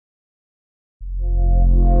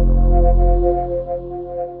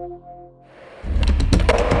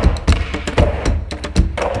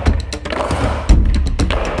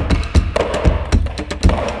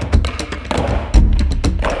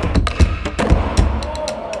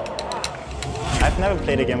I've never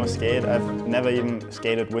played a game of skate. I've never even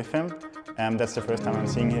skated with him. That's the first time I'm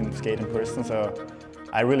seeing him skate in person, so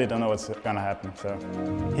I really don't know what's gonna happen. So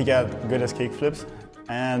he got good as kick flips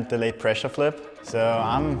and the late pressure flip. So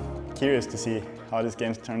I'm curious to see how this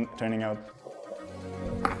game's turning out.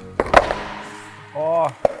 Oh,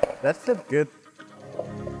 that flipped good.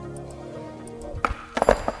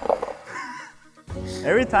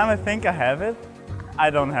 Every time I think I have it, I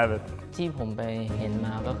don't have it. ที่ผมไปเห็นม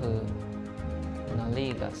าก็คือนอล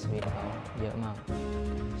ลี่กับสวิตเขาเยอะมาก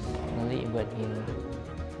นอลลี่เบิร์ดอิน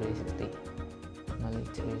360นอลลี่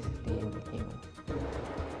360 in beginning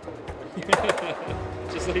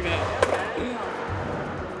Just like that.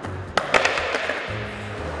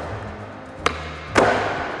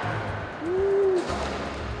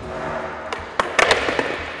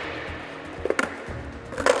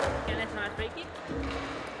 Okay, let's not fake it.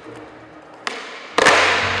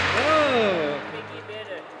 Oh! Make it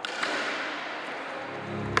better.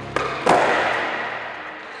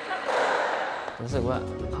 รู้สึกว่า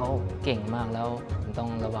เขาเก่งมากแล้วผมต้อง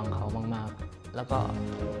ระวังเขามากๆแล้วก็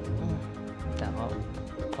แต่เ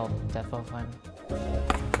ขาจัด for fun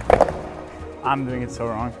I'm doing it so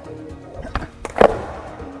wrong.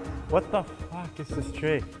 What the fuck is this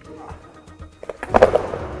trick?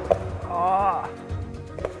 Oh.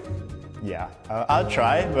 Yeah, I'll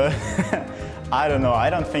try, but I don't know. I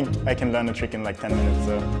don't think I can learn a trick in like 10 minutes.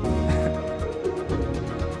 So.